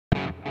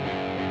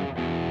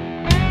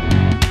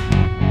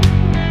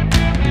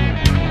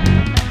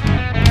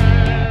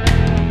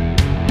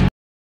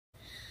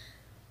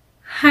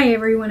Hi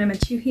everyone, I'm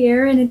Achu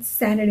here, and it's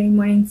Saturday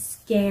morning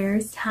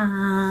scares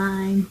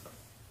time.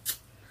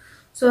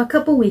 So a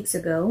couple weeks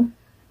ago,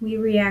 we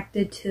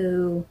reacted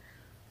to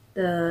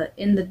the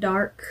In the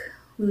Dark,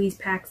 Louise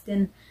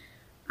Paxton.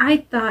 I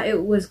thought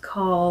it was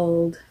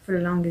called, for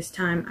the longest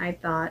time, I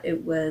thought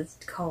it was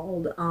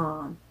called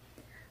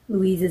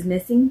Louise is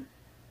Missing.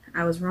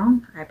 I was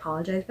wrong. I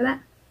apologize for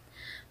that.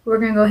 We're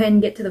going to go ahead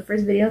and get to the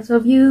first video. So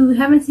if you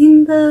haven't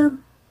seen the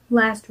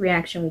last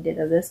reaction we did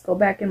of this, go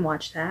back and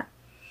watch that.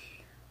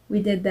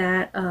 We did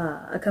that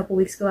a couple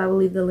weeks ago. I will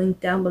leave the link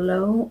down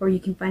below, or you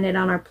can find it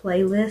on our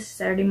playlist,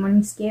 Saturday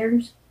Morning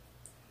Scares.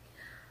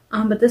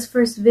 But this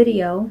first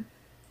video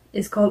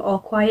is called All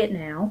Quiet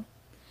Now.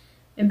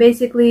 And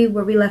basically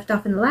where we left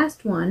off in the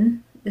last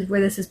one is where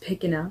this is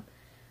picking up.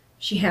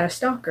 She had a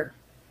stalker.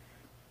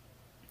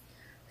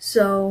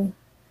 So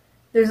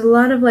there's a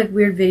lot of like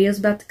weird videos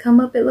about to come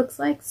up, it looks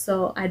like,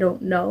 so I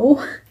don't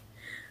know.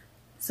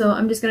 So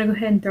I'm just gonna go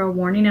ahead and throw a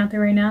warning out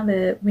there right now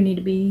that we need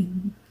to be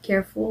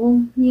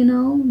careful, you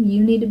know.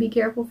 You need to be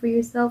careful for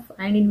yourself.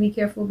 I need to be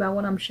careful about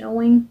what I'm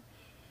showing.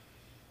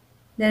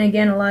 Then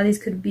again, a lot of these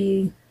could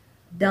be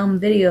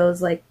dumb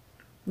videos, like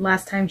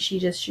last time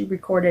she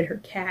recorded her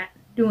cat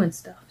doing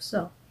stuff.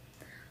 So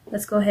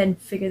let's go ahead and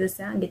figure this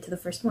out and get to the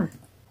first one.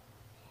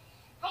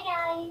 Hi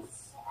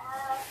guys,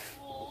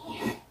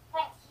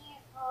 thank you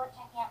for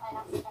checking out my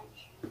last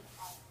entry and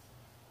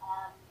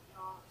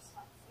your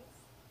responses.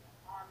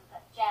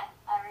 But Jem,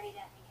 I really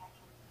don't think I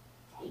can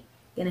take.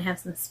 Gonna have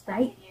some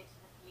Sprite. Video to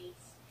the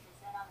police because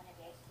they're not going to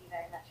be able to do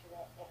very much with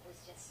it. It was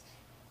just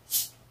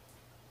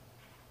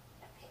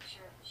a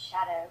picture of a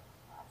shadow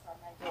outside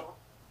my door.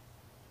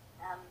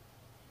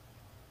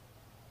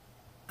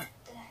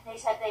 They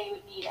said they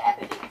would need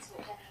evidence,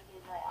 which I think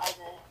is like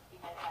either, you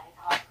know, kind of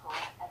hardcore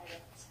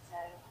evidence. So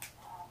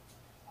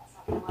that's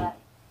not going to work.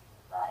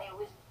 But it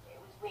was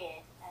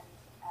weird, and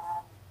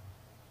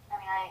I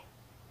mean, I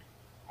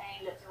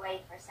only looked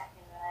away for a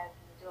second when I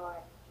opened the door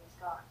and he was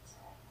gone.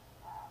 So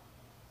that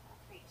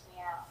freaked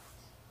me out.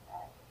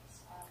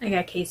 I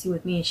got Casey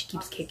with me and she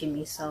keeps kicking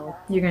me, so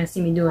you're gonna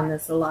see me doing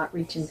this a lot,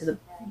 reaching to the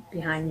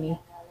behind me.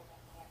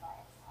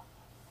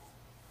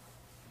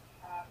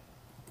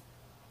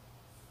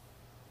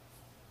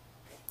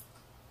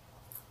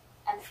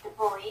 The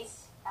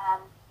boys,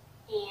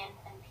 Ian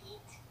and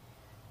Pete,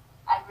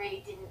 I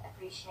really didn't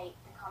appreciate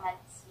the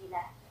comments you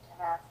left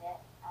about it.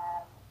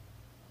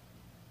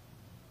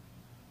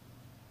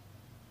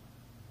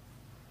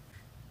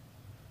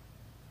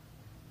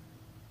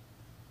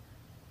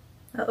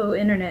 Uh-oh,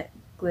 internet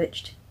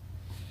glitched.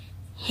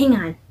 Hang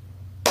on.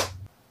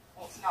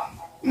 It's not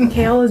funny.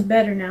 Okay, all is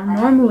better now.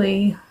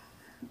 Normally,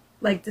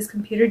 like, this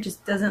computer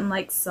just doesn't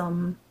like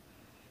some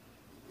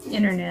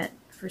internet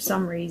for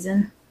some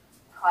reason.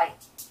 Quite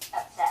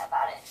upset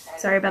about it. So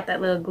Sorry about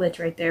that little glitch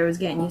right there. I was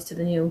getting used to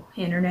the new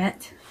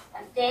internet.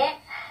 And Dave,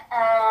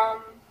 I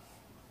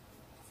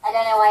don't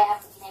know why I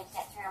haven't been able to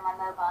get through on my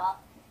mobile.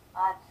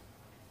 I've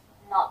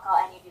not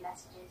got any of your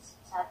messages,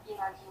 so I've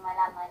emailed you my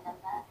landline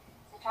number.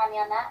 So try me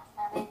on that.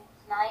 I'm in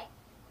tonight.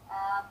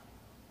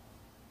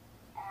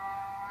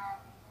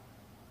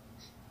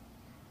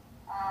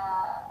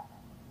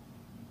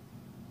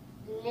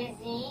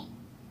 Lizzie,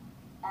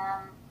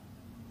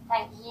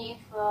 thank you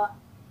for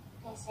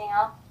pissing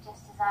off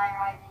just as I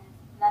arrive in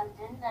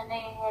London. I know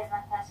you're here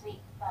my first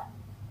week, but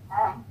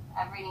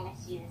I've really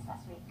missed you this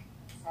last week.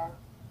 So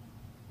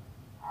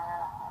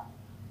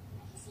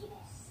if you see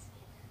this,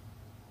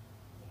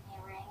 give me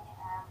a ring.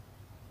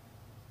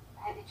 I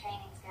hope the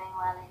training's going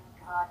well in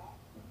Cardiff.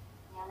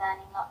 You're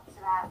learning lots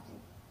about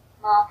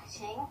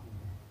marketing.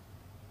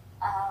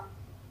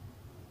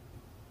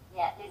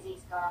 Yeah,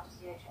 Lizzie's gone off to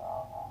do a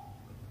job.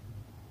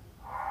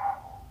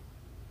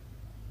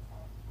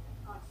 Look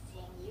forward to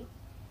seeing you.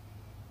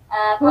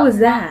 What was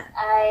that?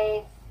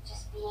 I've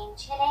just been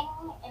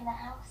chilling in the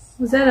house.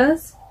 Was that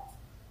us?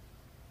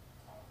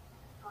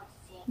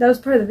 That was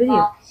part of the video.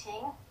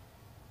 Marketing.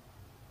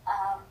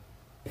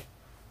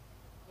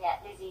 Yeah,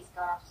 Lizzie's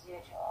gone off to do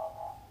a job.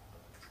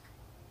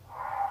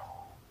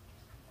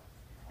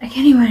 I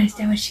can't even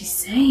understand what she's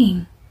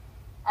saying.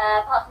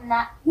 Apart from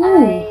that,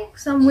 Ooh, I've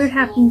something weird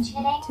happened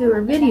chilling to her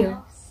in the video.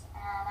 house,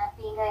 and I've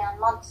been going on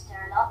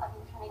Monster a lot. I've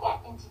been trying to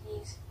get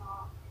interviews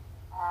for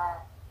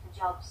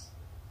jobs.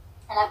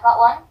 And I've got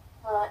one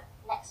for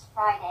next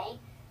Friday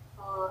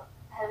for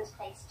Holmes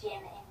Place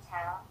Gym in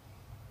town.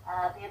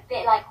 Be a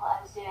bit like what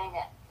I was doing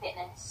at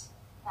Fitness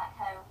back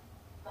home,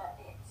 but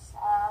it's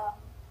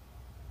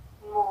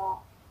more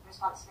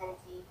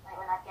responsibility, like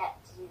when I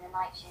get to do the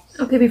night shifts.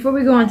 Okay, before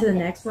we go on to the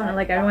next one,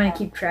 like, I want to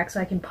keep track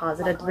so I can pause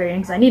it at the very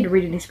end, because I need to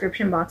read a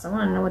description box. I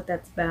want to know what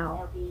that's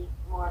about. There'll be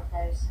more of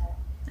those. So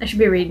I should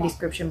be reading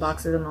description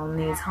boxes and all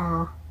these,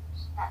 huh?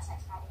 that's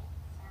next Friday.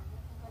 So I'm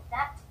looking forward to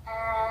that.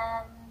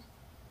 And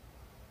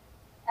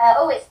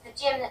oh, it's the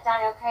gym that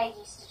Daniel Craig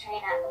used to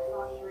train at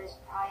before he was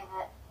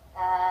private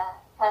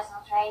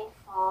personal trained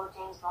for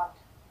James Bond.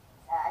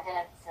 I don't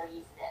know if he still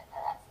uses it,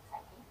 but that's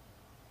exciting.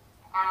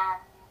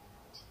 And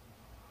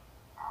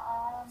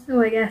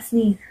Oh, I gotta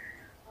sneeze.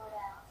 what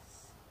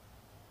else?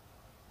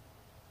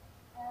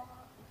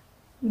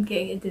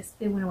 Okay, it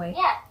went away.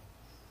 Yeah.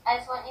 I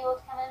just want you all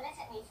to come and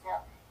visit me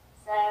still.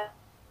 So,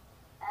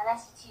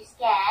 unless you're too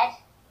scared,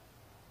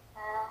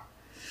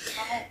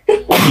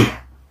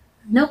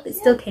 Nope, it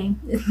still came.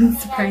 It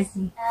surprised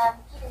me.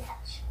 Keep in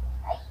touch.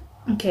 Bye.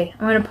 Okay,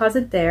 I'm going to pause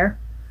it there.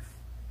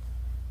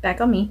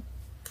 Back on me.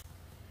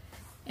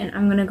 And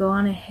I'm going to go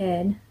on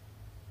ahead.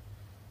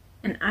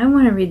 And I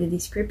want to read the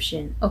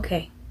description.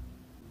 Okay.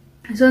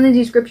 So in the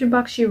description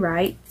box she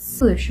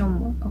writes. Oh, there's so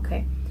more.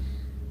 Okay.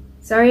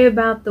 Sorry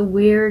about the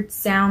weird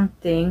sound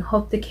thing.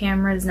 Hope the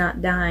camera's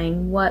not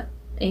dying. What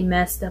a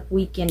messed up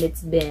weekend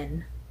it's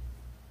been.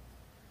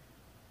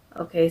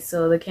 Okay,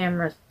 so the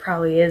camera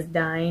probably is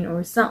dying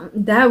or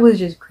something. That was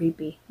just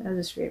creepy. That was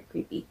just straight up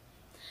creepy.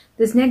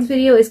 This next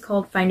video is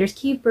called Finders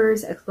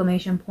Keepers!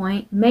 Exclamation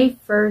point. May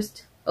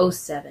 1st,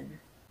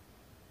 07.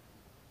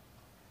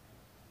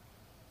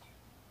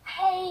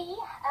 Hey,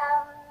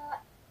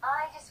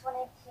 I just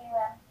wanted to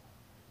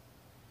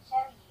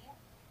show you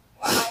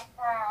what I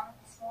found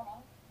this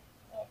morning.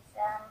 It's a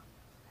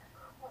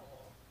coin.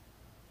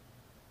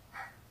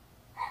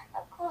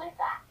 How cool is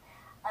that?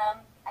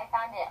 I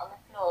found it on the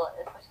floor at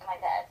the foot of my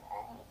bed. I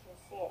don't think you can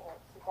see it,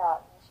 it's too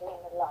dark. I'm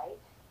showing the light.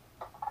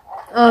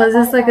 Oh, is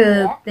this like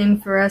a thing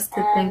for us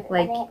to think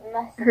like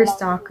her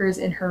stalker's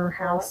in her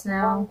house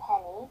now? £1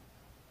 penny.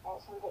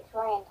 It's from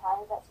Victorian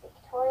times. That's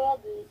Victoria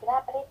di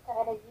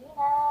Grabretta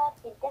Regina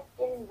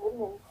Pidetin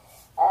Women.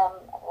 I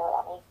don't know what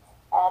that means.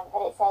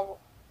 But it says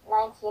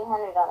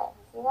 1900 on it.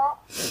 You see that?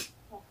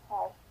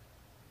 Okay.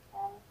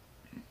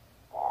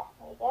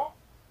 There you go.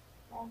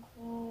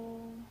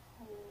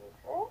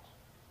 1900.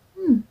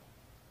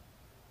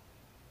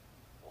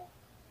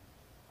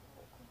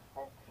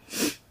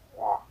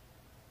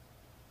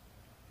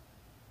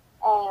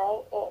 Anyway,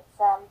 it's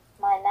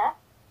mine now.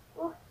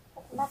 Ooh,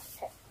 that's a magic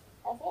trick.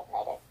 I see it? No,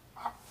 I don't.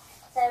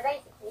 So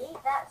basically,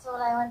 that's all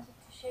I wanted to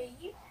show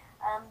you,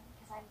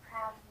 because I'm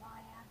proud of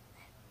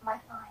my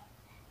find.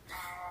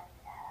 And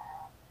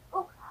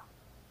oh,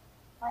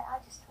 my eye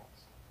just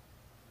twitched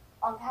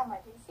on camera.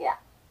 Did you see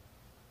that?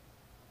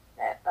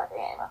 No, not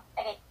doing it anymore.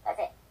 Okay, that's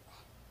it.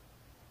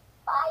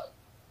 Bye.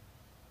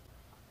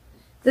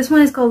 This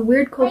one is called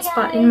Weird Cold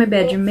Spot in My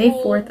Bedroom, May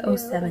 4th,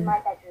 07. In my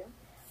bedroom.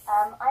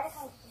 I just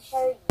wanted to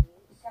show you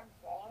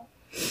something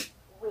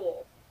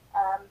weird.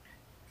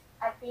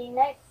 I've been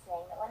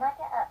noticing that when I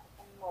get up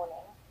in the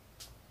morning,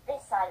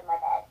 this side of my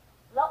bed,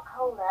 a lot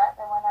colder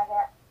than when I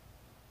get up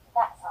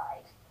that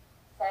side.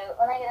 So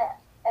when I get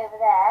up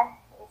over there,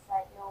 it's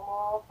like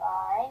normal,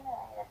 fine. When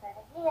I get up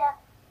over here,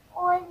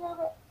 always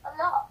a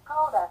lot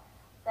colder.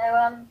 So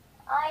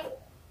I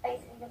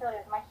basically thought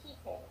it was my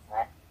heating.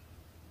 So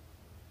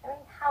I'm in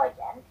power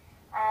gen,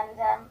 and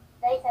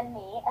they send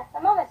me a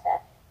thermometer.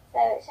 So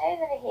it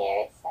shows over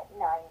here it's like 9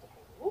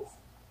 degrees,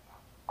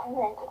 and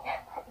then you go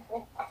back to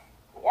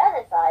the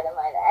other side of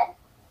my bed,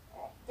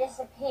 and it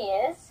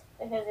disappears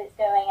because it's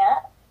going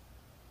up,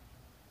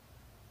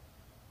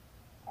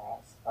 and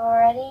it's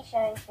already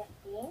showing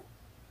 15,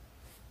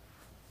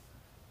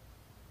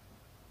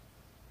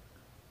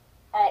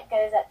 and it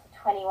goes up to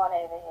 21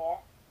 over here.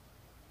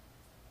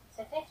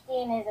 So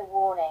 15 is a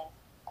warning.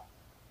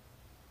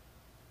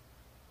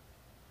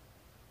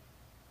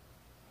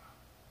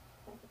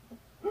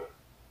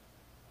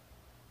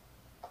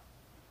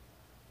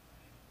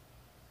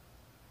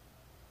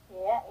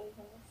 Yeah, you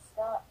can just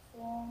start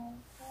seeing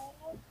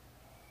things.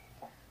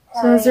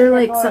 So is there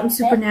like something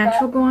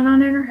supernatural going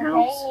on in her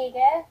house? Okay, here you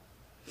go.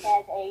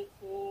 There's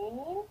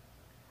 18.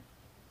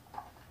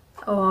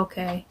 Oh,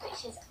 okay.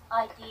 Which is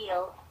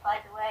ideal,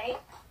 by the way.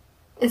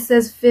 It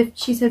says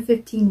she said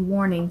 15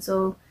 warning,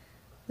 so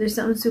there's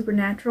something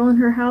supernatural in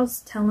her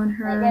house telling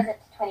her. And it goes up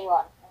to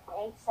 21.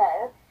 Okay, so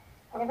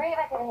I'm going to bring it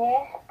back over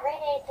here.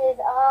 Radiators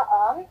are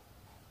on.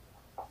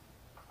 I'll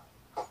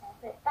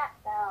put it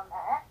back down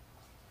there.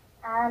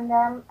 And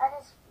I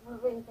just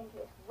really think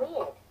it's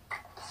weird.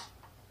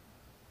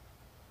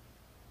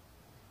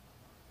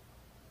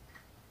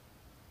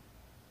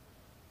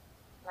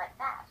 Like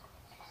that.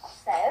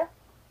 So,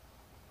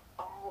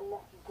 I'll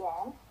look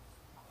again.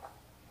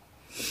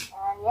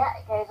 And yeah,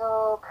 it goes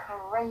all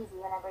crazy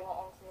when I bring it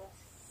into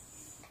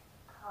this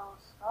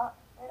cold spot.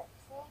 Let's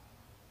see.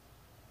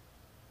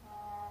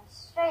 And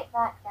straight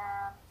back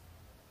down.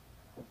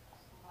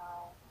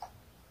 No.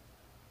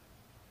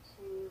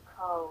 Too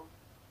cold.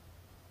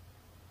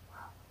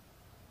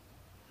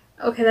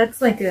 Okay,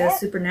 that's like a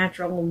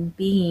supernatural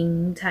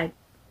being type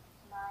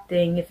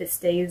thing if it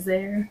stays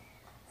there.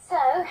 So,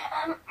 if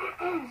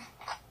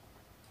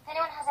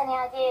anyone has any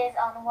ideas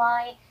on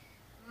why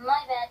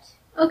my bed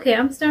Okay,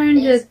 I'm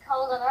starting is to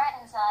cold on the right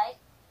hand side,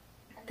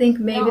 think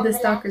maybe the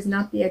stalker's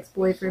not the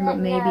ex-boyfriend, but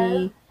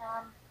maybe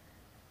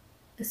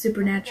a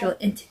supernatural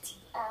entity.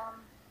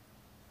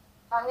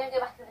 I'm going to go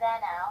back over there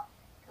now.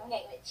 I'm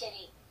getting a bit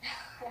chilly.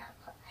 I'll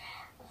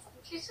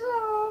see you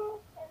soon.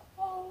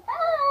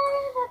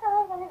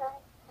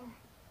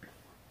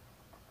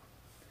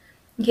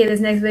 Okay, this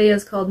next video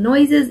is called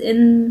Noises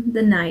in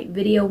the Night,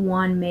 Video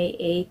 1,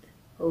 May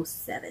 8th,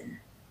 07.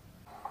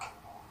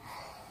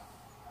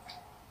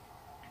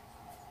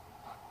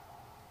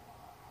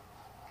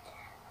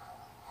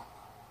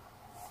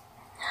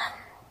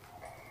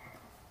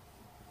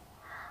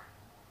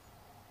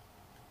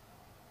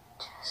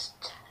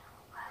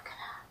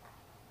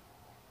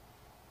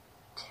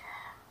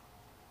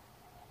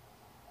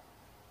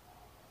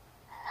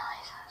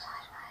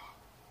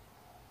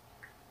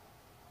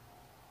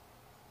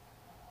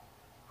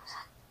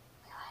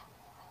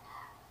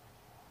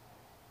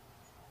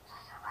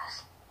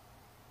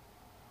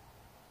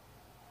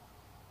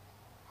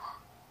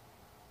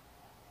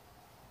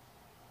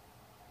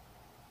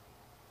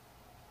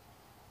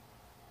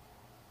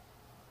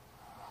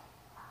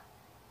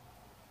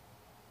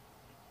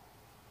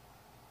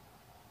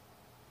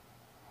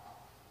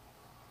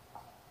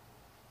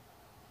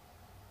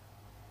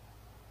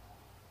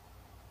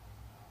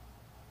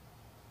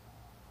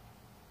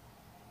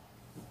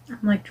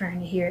 I'm like trying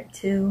to hear it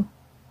too.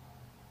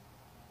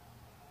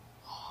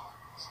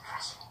 It's a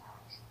frustrating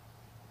noise.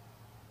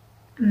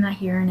 I'm not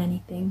hearing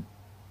anything.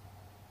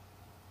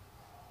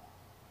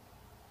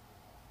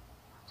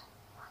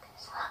 What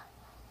is that?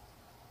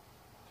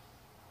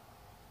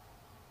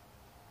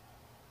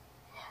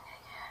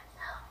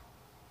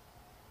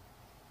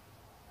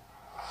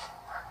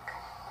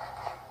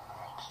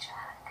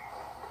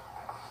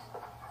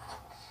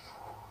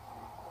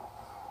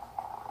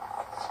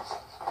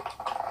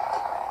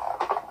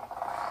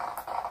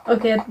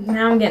 Okay,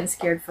 now I'm getting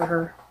scared for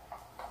her.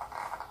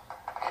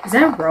 Is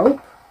that a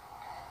rope?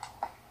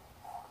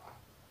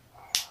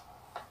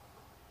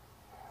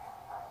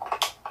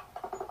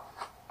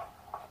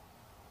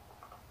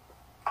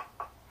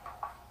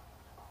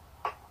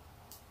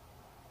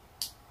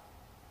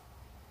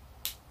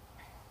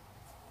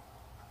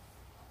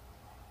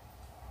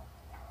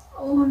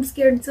 Oh, I'm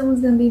scared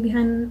someone's gonna be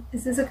behind.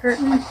 Is this a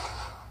curtain?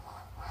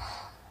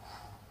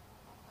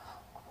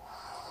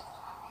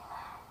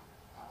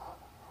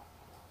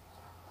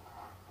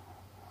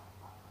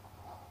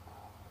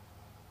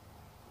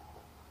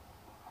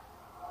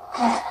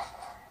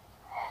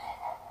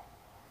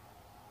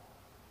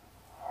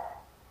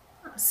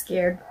 I'm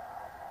scared.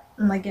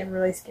 I'm like getting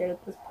really scared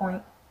at this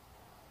point.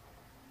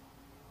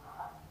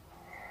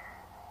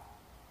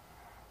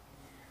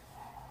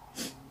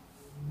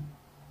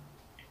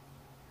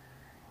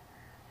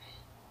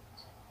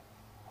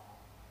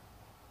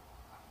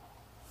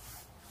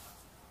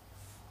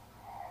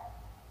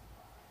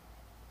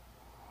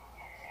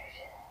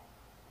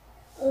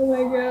 Oh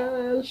my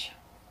gosh.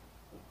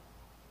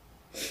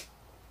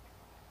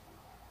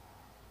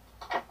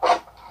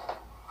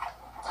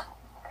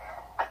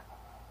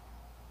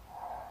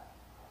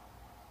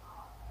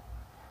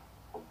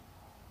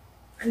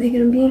 Are they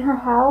gonna be in her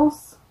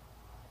house?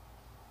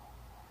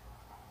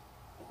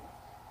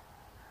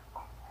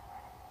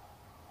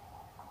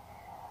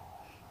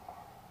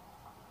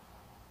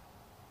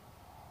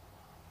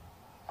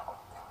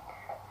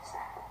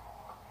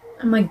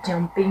 I'm like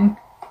jumping.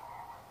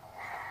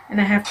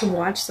 And I have to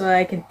watch so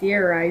I can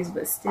theorize,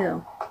 but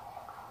still.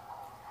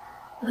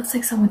 It looks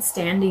like someone was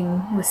standing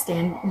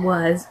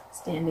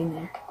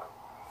there.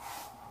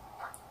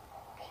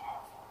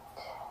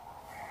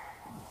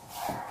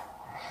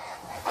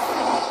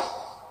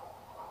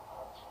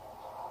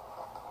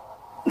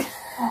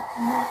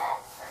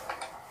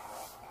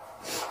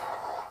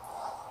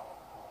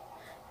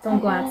 Don't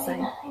go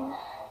outside.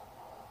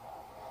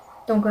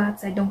 Don't go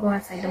outside, don't go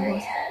outside, don't go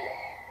outside.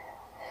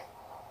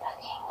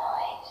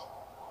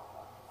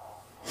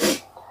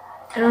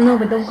 I don't know,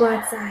 but don't go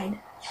outside.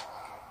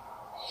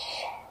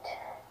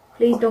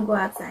 Please don't go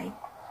outside.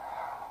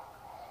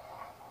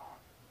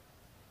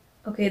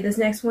 Okay, this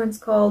next one's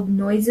called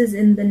Noises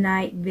in the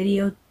Night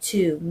Video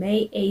 2,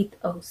 May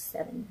 8th,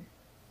 07.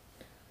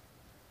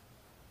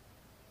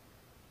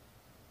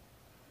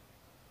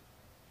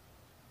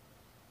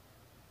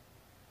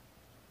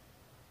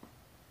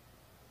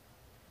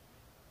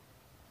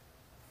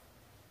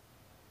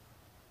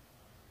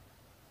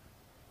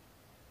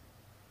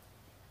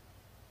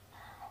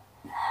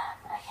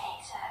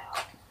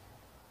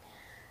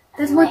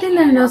 That's one thing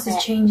that I noticed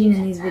is changing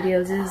in these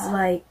videos is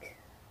like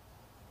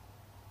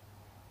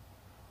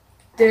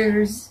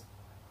there's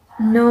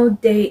no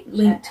date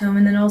linked to them,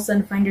 and then all of a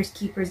sudden Finders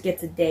Keepers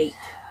gets a date.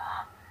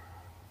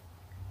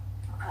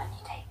 I've got a new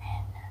tape in.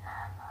 I'm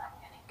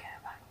going to go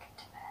back to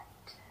bed.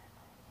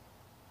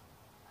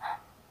 I'm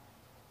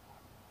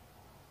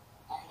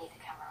going to leave the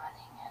camera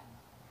running and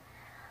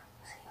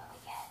we'll see what we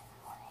get in the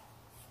morning.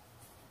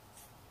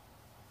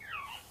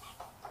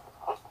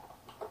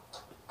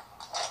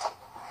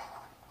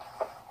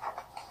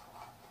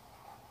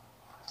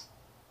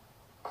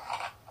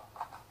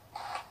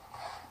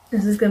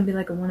 This is going to be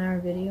like a 1 hour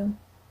video.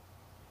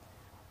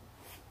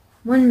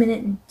 1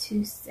 minute and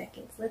 2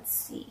 seconds. Let's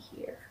see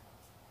here.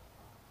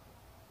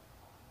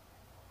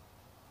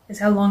 It's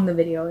how long the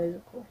video is,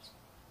 of course.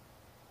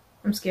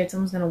 I'm scared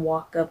someone's going to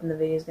walk up and the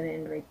video's going to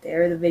end right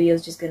there. The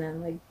video's just going to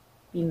like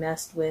be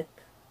messed with.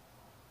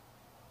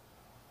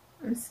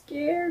 I'm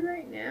scared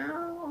right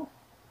now.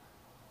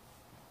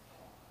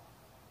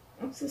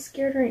 I'm so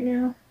scared right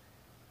now.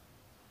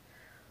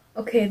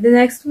 Okay, the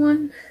next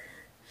one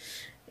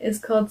is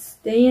called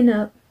Staying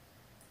Up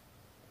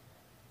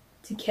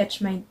to Catch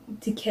the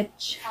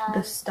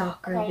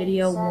Stalker, okay,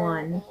 video so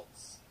 1.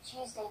 It's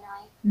Tuesday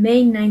night.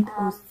 May 9th,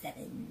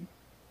 07.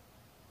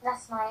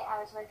 Last night I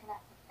was woken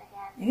up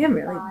again I got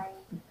really by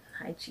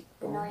high the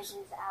cheekbones.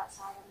 noises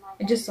outside of my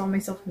I just saw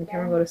myself in the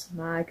camera go to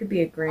smile. I could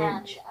be a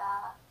Grinch. And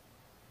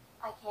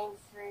I came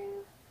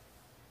through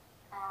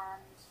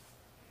and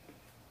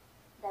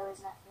there was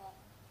nothing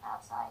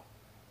outside.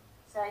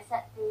 So I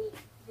set the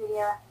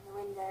video up in the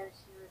window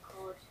to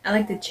record. I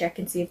like to check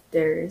and see if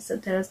there is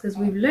subtitles because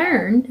we've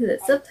learned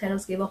that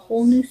subtitles give a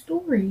whole new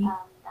story.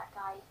 That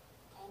guy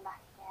came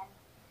back again.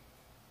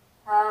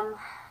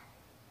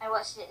 I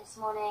watched it this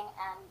morning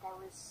and there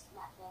was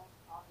nothing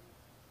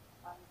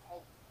on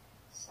tape.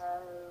 So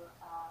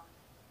I'm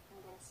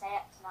going to stay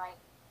up tonight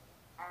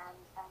and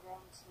I'm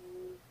going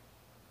to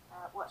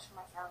watch for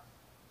myself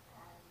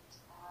and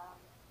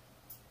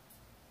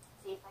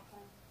see if I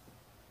can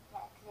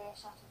get a clear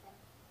shot of him.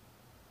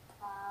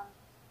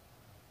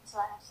 So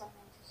I have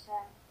something to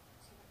show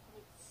to the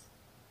police.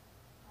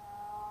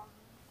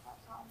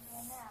 That's what I'm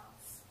doing now.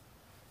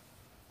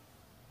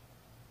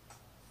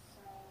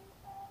 So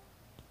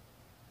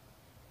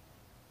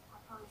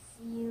I'll probably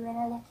see you in a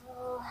little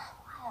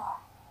while.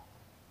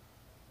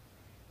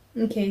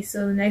 Okay,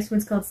 so the next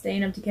one's called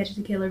Staying Up to Catch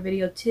the Killer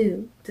Video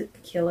 2.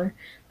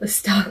 The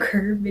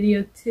Stalker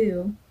Video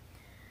 2.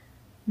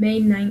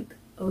 May 9th,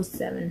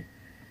 07.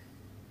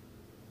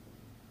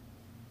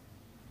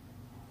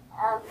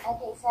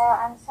 Okay, so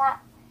I'm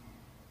sat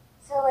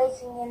still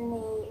waiting in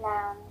the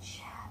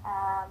lounge,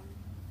 and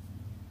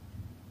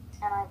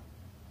I've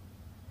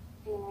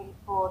been really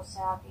bored,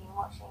 so I've been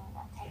watching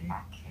that take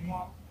back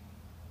again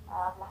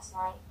of last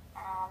night,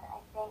 and I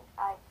think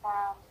I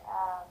found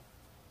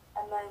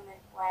a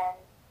moment when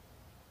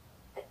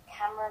the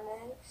camera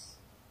moves.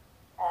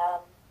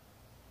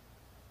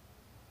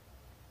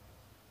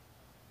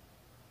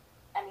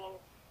 I mean,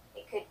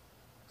 it could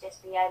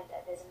just be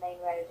there's a main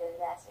road over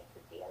there, so it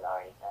could be a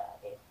lorry, but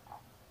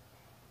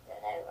I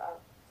don't know.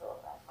 I thought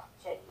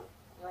I'd show you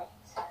anyway.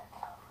 So,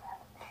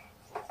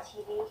 so the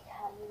TV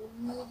can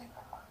move.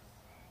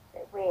 It's a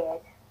bit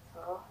weird.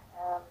 So,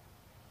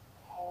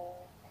 okay.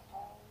 So,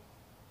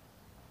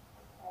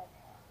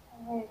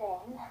 move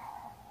in.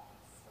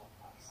 See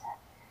closer.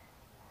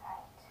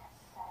 Right.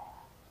 So,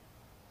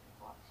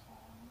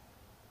 watching.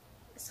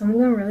 Is someone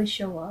gonna really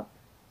show up?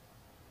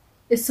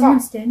 Is someone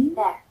standing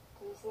there? There.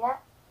 Do you see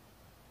that?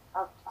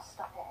 I'll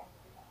stop it and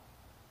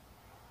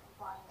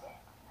rewind it.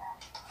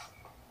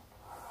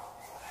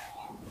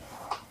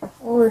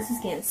 Oh, this is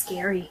getting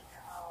scary.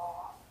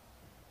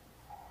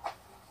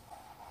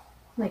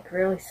 Like,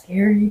 really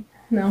scary.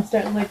 Now I'm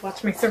starting to, like,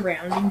 watch my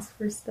surroundings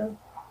for stuff.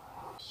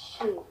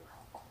 Shoe.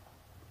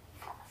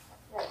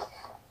 Look.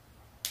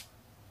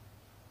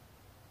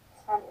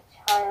 I found a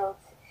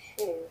child's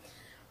shoe.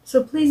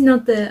 So please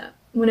note that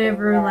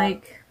whenever,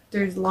 like,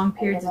 there's long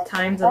periods of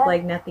times of,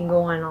 like, nothing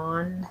going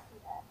on,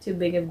 too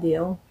big of a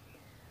deal.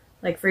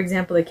 Like, for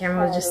example, the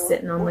camera was just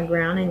sitting on the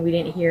ground and we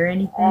didn't hear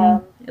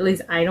anything. At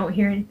least I don't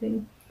hear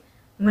anything.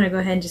 I'm going to go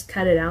ahead and just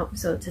cut it out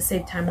so to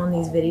save time on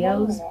these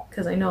videos.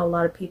 Because I know a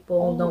lot of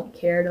people don't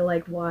care to,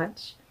 like,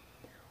 watch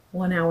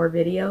 1 hour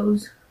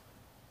videos.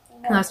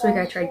 Last week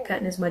I tried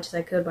cutting as much as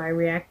I could, but I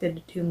reacted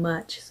to too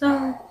much. So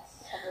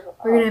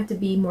we're going to have to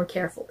be more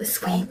careful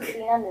this week. I've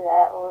been under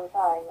there all the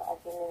time that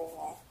I've been living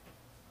here.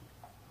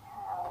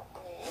 How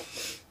weird.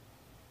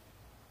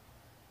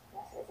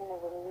 Unless it's in a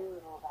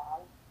removal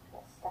van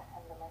that's stuck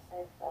under my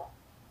sofa.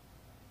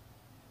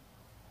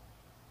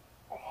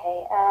 Okay,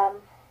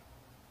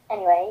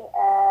 anyway,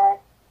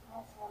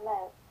 where's the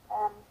remote?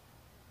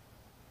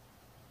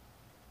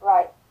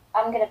 Right,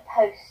 I'm gonna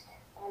post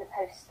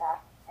that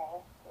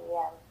thing,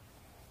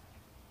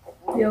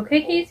 You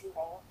okay, Keith?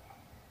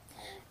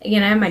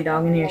 Again, I have my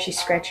dog in here. She's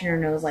scratching her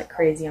nose like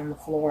crazy on the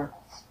floor.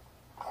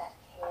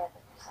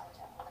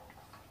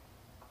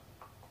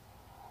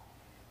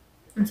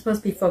 I'm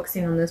supposed to be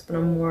focusing on this, but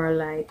I'm more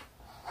like...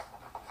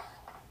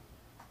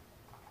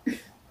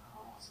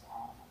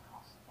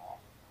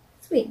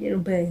 Sweet little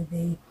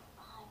baby.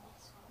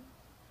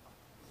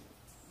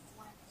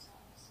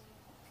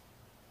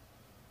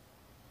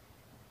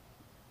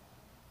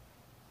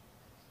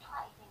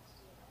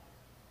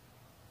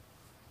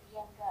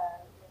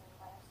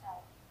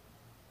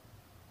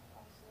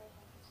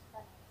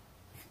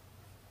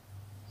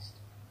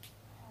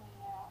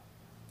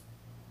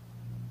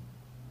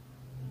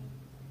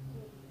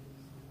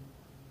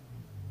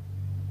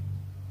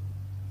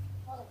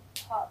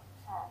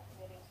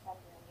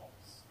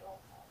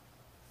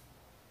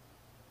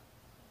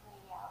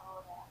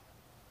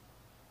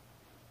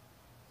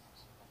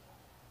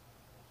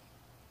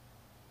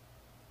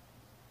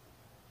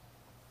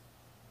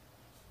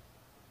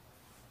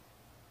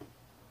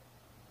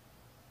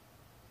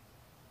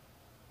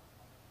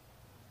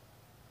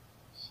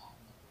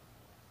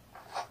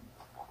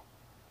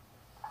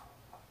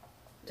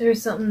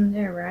 There's something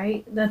there,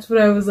 right? That's what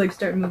I was like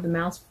starting to move the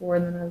mouse for,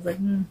 and then I was like,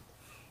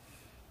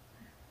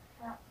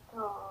 That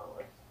door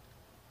was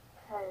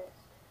closed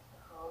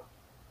before.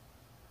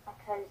 I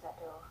closed that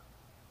door.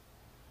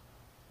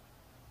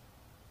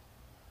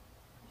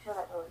 I'm sure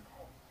that door was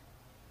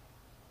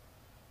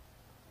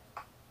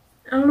closed.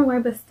 I don't know why,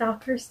 but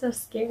stalker stuff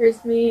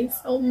scares me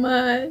so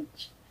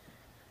much.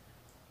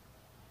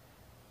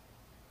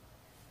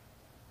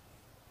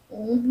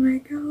 Oh my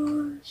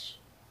gosh.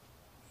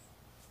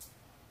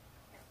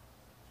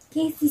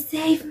 Casey,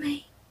 save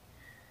me.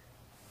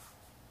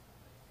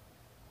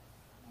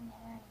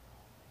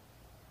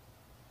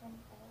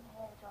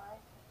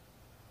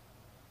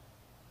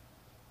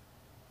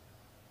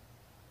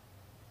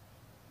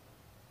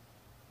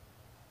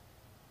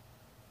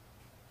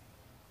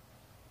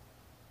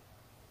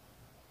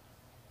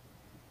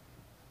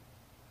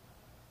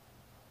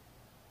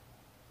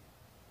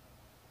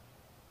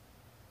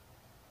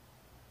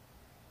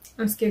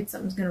 I'm scared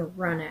something's gonna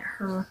run at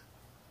her.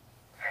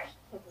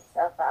 Get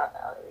yourself out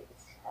now, Louise.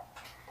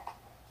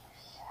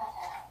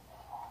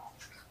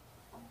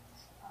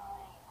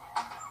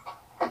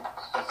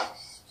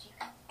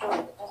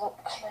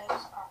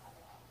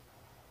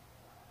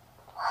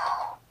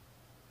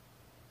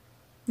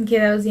 Okay,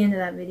 that was the end of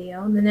that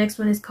video. The next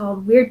one is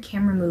called Weird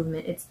Camera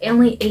Movement. It's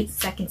only 8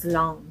 seconds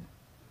long.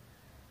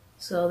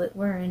 So that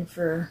we're in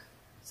for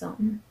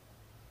something.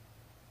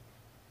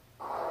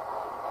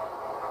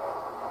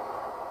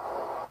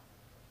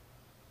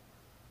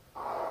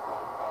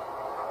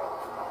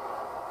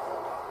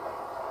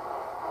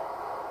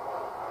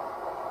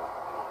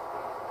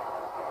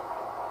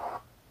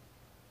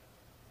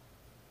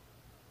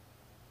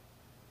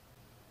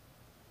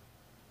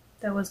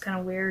 That was kind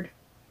of weird.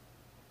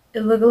 It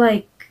looked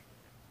like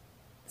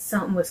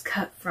something was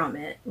cut from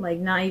it. Like,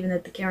 not even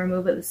that the camera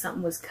moved, but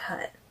something was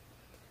cut.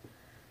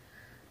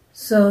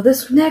 So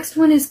this next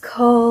one is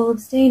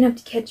called Staying Up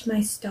to Catch My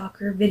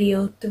Stalker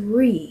Video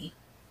 3.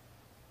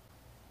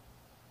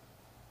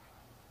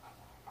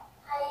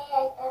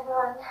 Hi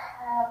everyone.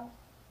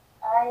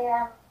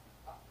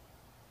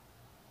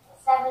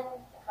 It's 7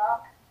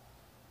 o'clock.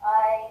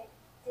 I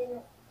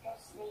didn't go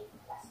to sleep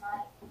last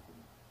night.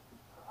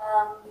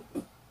 And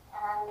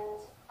I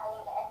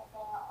didn't get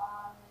anything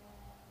on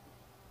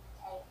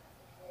tape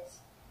because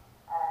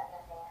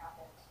nothing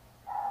happened.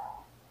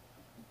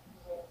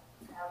 You didn't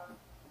come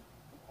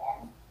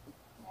then.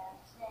 So I'm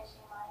just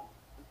finishing my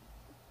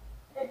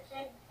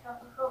kitchen,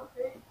 cup of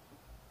coffee,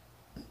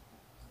 and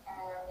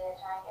I'm going to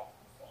try and get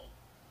some sleep.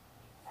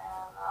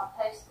 I'll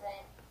post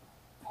the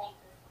tape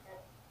of the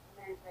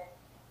movement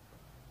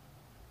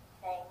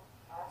thing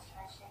I was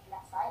trying to show you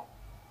last night.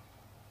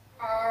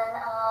 And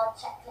I'll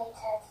check later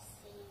to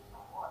see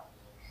what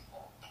you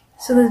think.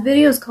 So this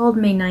video is called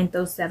May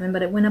 9th, 07,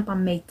 but it went up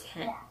on May 10th.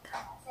 Yeah,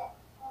 that's it.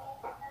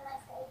 Okay, have a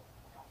nice day.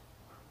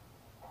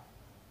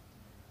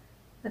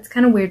 That's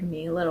kind of weird to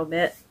me a little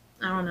bit.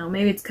 I don't know.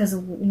 Maybe it's because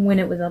of when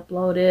it was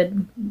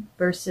uploaded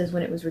versus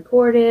when it was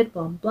recorded,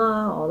 blah,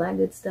 blah, all that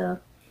good stuff.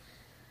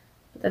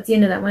 But that's the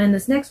end of that one. And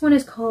this next one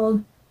is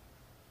called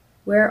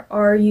Where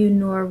Are You,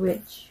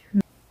 Norwich?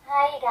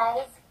 Hi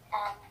guys,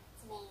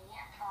 it's me.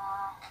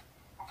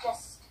 I've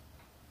just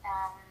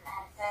had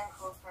a phone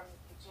call from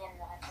the gym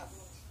that I've got the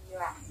interview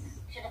at.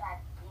 Should have had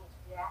the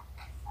interview at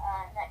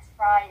next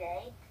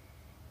Friday.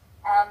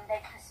 They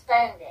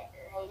postponed it.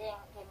 They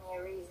didn't give me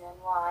a reason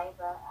why,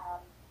 but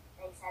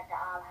they said that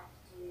I'll have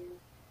to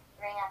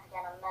ring up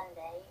again on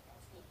Monday and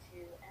speak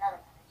to another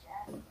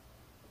manager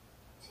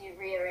to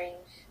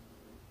rearrange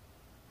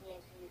the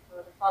interview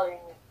for the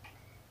following week.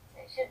 So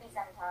it should be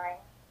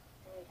sometime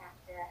the week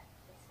after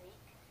this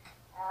week.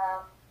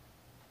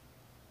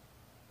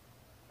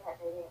 But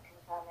they didn't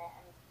confirm it,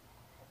 and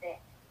a bit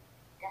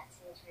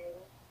gutted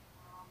really.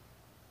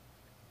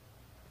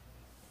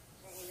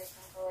 Really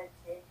looking forward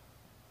to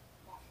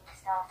getting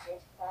started,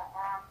 but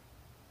yeah,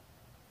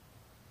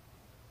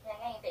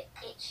 getting a bit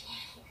itchy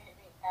really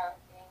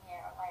being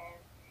here on my own.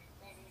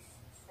 Lizzie's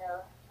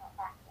still not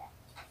back yet,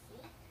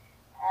 see?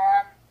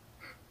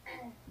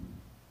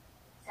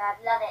 So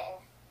I'd love it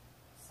if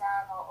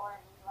some or all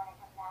of you want to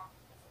come down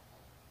to visit me.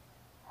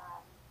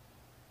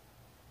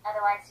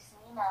 Otherwise, just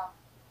an email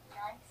would be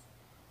nice.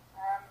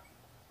 I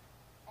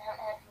haven't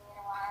heard from you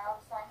in a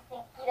while, so I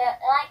think you don't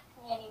like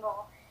me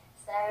anymore.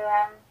 So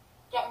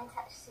get in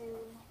touch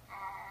soon,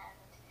 and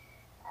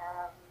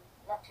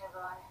love to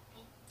everyone.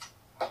 Okay,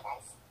 bye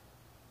guys.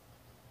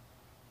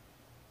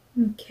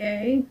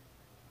 Okay.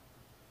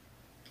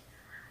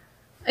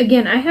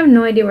 Again, I have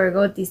no idea where to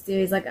go with these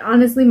theories. Like,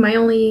 honestly, my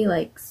only,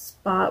 like,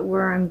 spot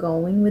where I'm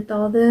going with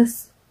all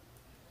this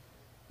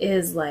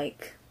is,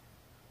 like,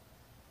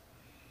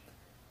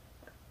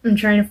 I'm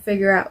trying to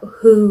figure out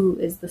who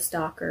is the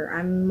stalker.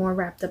 I'm more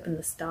wrapped up in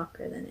the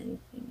stalker than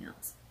anything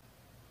else.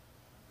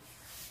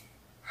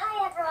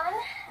 Hi everyone.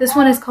 This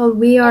one is called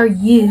We Are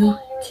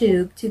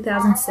YouTube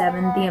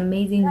 2007, The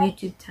Amazing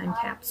YouTube Time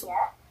Capsule.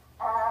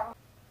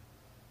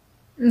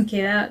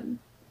 Okay, that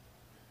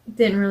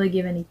didn't really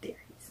give any theories.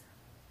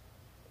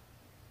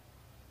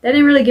 That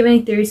didn't really give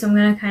any theories, so I'm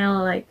going to kind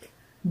of like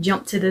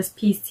jump to this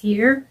piece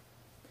here.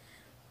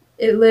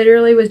 It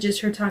literally was just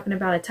her talking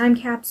about a time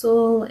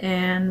capsule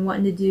and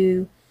wanting to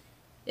do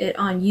it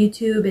on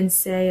YouTube and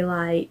say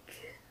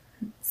like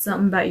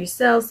something about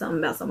yourself, something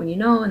about someone you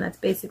know, and that's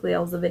basically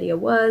all the video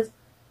was.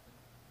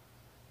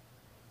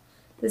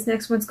 This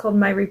next one's called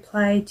My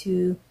Reply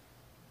to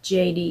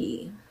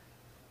JD.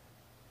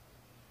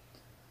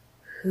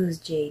 Who's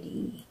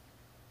JD?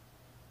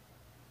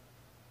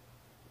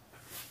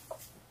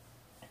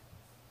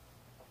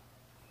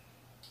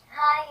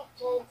 Hi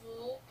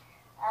JD,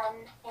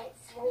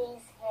 it's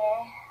Louise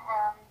here.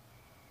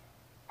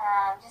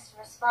 Just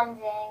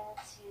responding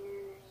to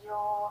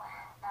your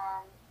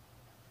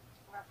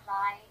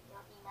reply,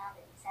 your email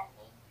that you sent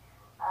me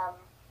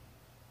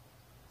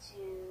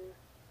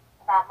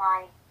about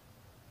my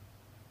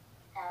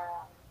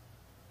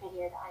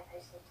video that I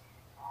posted,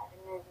 the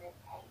movement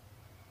tape.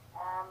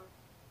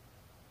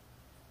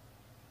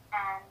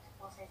 And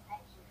also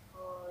thank you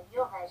for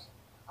your version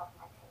of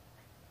my tape.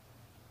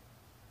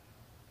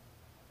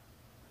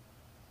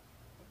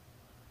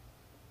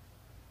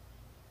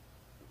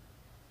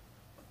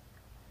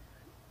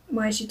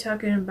 Why is she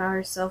talking about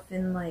herself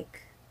in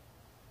like...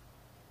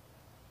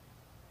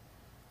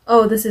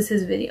 Oh, this is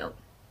his video.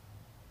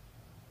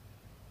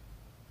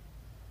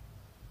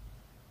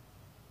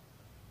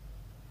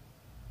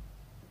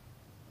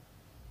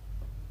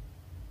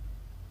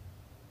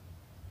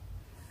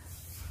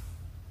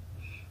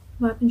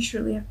 What happened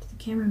shortly after the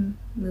camera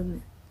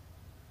movement?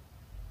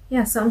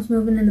 Yeah, something's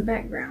moving in the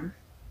background.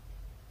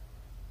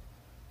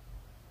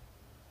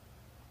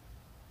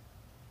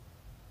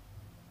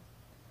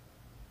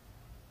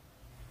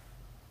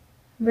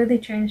 What are they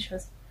trying to show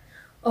us?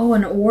 Oh,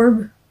 an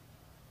orb?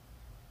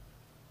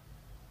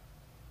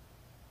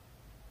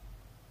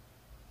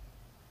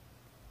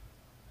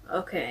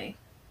 Okay.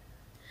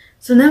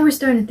 So now we're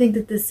starting to think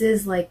that this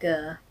is like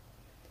a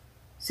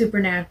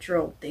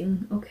supernatural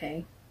thing.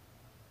 Okay.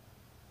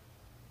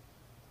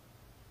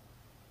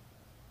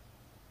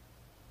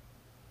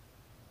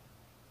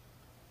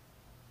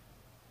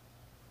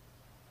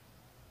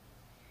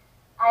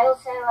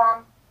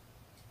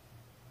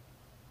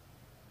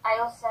 I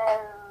also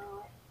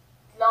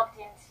logged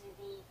into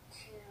the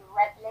 2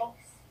 web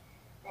links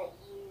that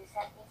you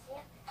sent me to,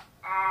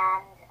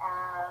 and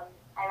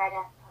I read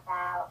up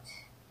about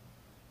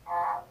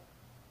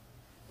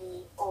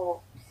the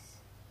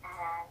orbs,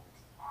 and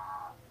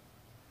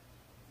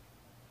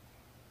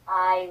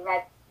I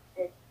read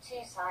the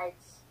 2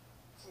 sides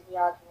to the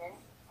argument,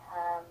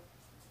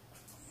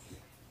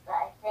 but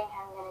I think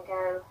I'm going to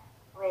go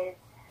with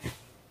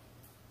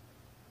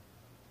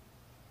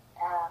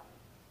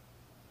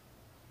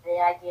the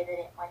idea that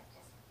it might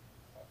just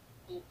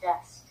be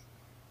dust.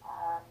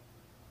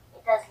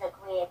 It does look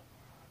weird,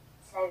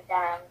 slowed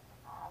down,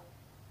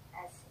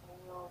 as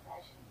in your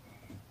version,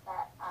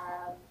 but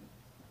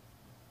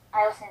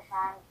I also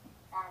found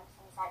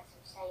some sites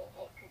which say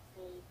it could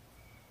be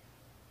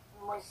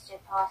moisture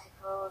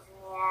particles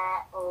in the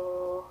air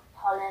or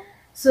pollen.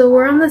 So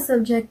we're on the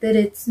subject that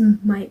it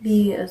might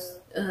be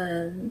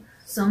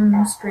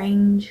some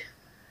strange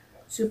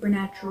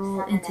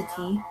supernatural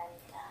entity.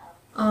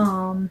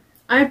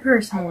 I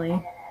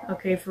personally,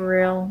 okay, for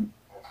real,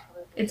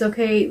 it's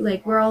okay,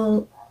 like, we're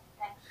all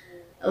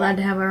allowed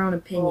to have our own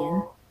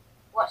opinion.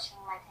 Watching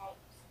my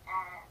tapes,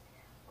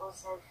 and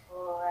also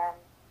for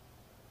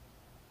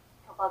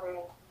bothering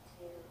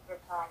to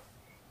reply.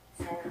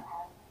 So,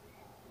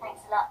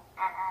 thanks a lot,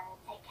 and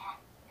take care.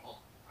 Okay,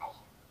 bye.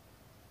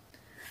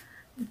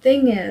 The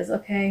thing is,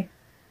 okay,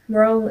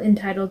 we're all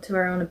entitled to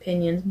our own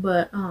opinions,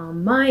 but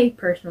my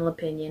personal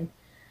opinion,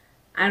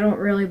 I don't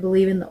really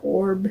believe in the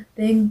orb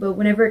thing, but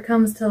whenever it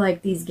comes to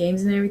like these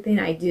games and everything,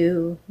 I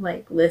do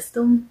like list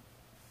them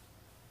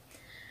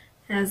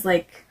as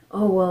like,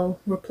 oh well,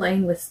 we're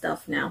playing with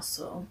stuff now,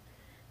 so,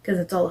 because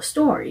it's all a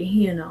story,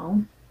 you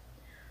know.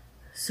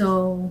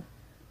 So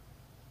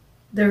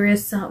there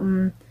is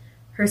something,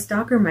 her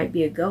stalker might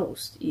be a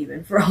ghost,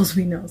 even, for all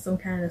we know, some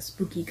kind of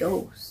spooky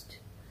ghost.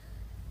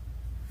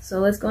 So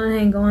let's go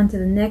ahead and go on to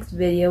the next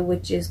video,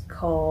 which is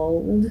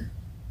called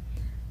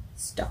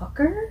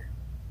Stalker?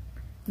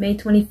 May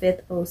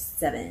 25th,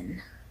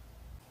 07.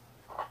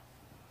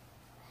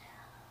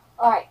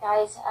 Alright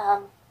guys,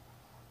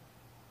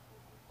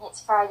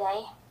 it's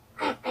Friday.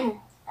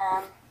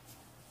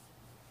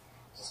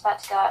 Just about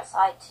to go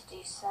outside to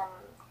do some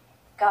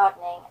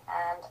gardening,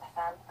 and I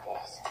found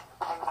this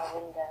on my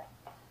window.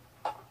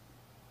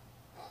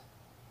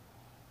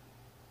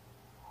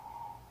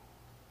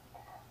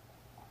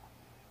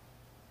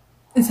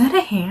 Is that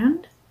a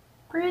hand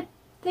bread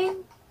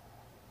thing?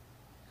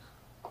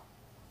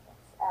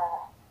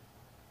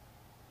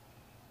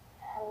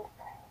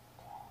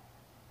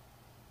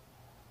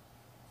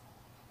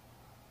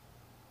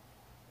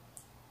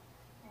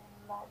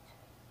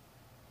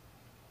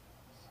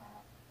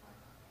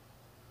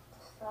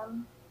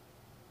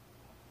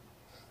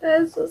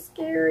 That is so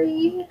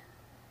scary.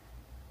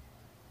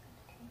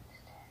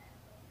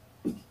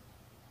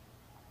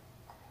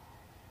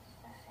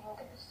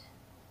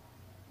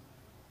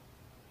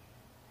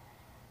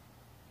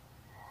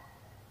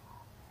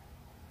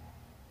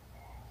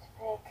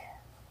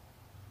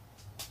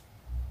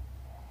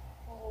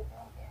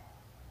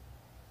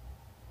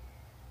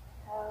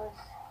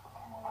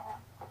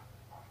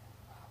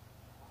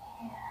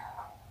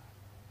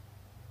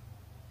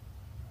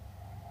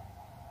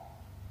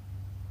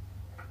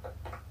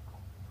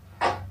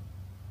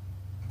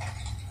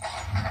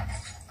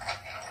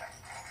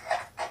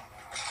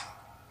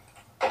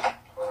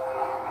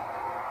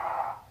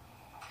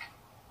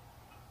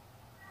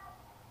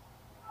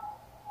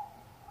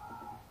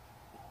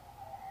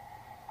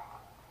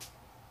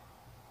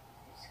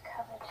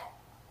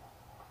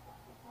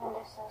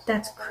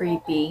 That's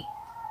creepy.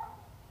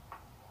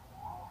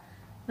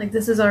 Like,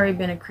 this has already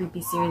been a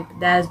creepy series, but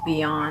that is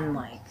beyond,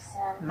 like,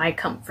 my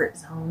comfort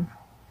zone.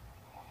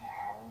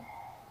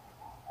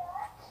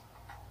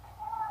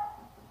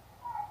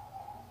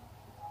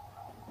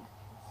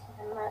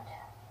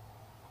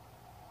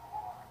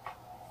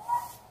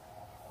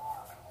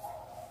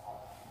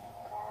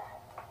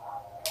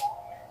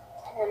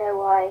 I don't know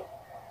why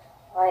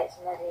it's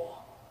muddy.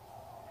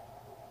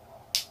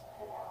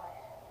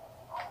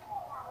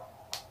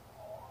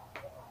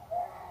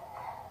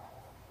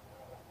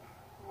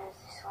 There's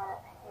this one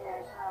up here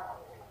as well,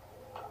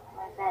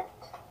 my vent.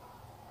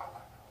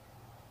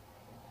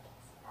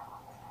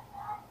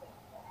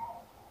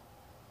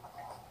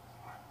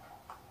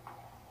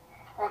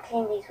 I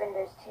cleaned these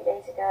windows 2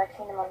 days ago. I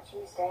cleaned them on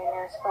Tuesday and they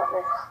were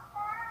spotless.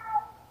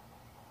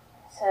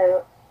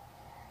 So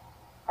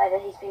either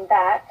he's been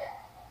back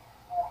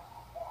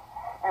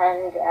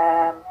and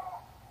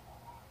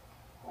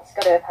it's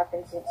got to have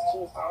happened since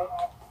Tuesday.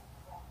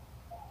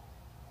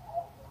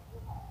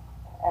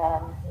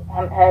 I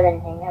haven't heard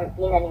anything, haven't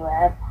been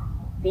anywhere,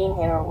 been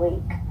here a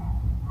week.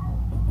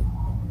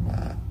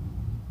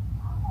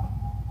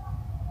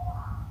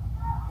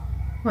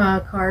 Wow,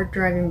 a car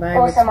driving by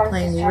was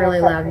playing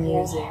really loud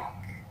music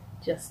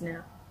just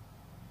now.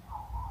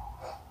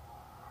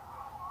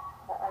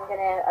 But I'm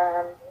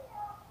gonna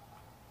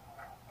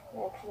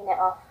clean it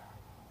off.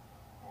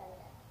 And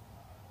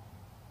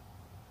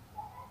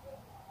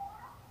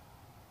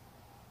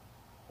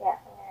yeah,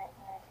 I'm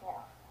gonna clean it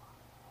off.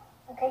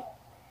 Okay.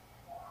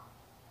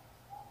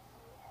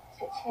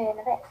 Switch here in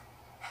a bit.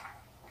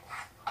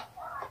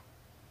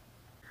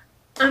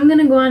 I'm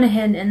gonna go on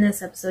ahead and end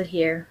this episode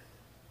here.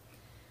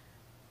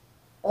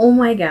 Oh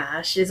my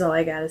gosh, is all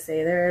I gotta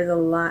say. There is a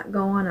lot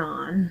going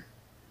on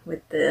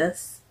with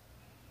this.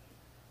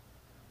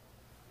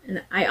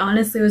 And I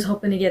honestly was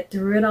hoping to get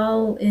through it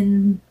all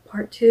in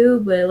part 2,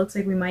 but it looks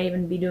like we might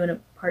even be doing a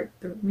part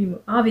 3. We're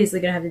obviously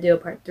gonna have to do a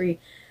part 3,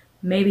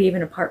 maybe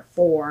even a part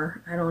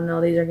 4. I don't know,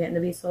 these are getting to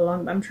be so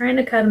long, but I'm trying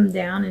to cut them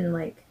down, and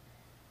like,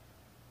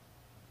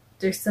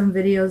 there's some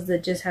videos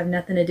that just have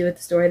nothing to do with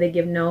the story. They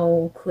give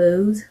no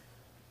clues.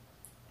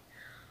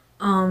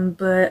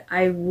 But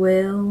I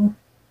will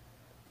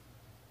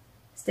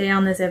stay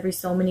on this every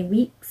so many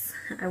weeks.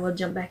 I will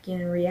jump back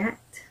in and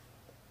react.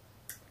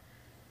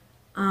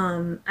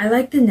 I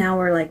like that now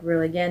we're like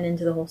really getting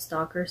into the whole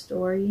stalker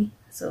story.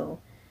 So,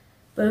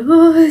 but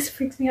oh, this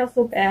freaks me out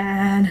so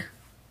bad.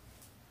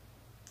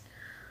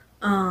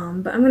 But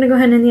I'm gonna go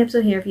ahead and end the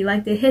episode here. If you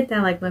liked it, hit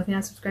that like button. If you're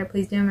not subscribed,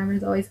 please do. Remember,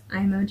 as always,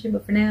 I'm Mochi.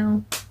 But for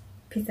now,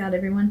 peace out,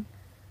 everyone.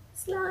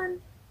 Slumber.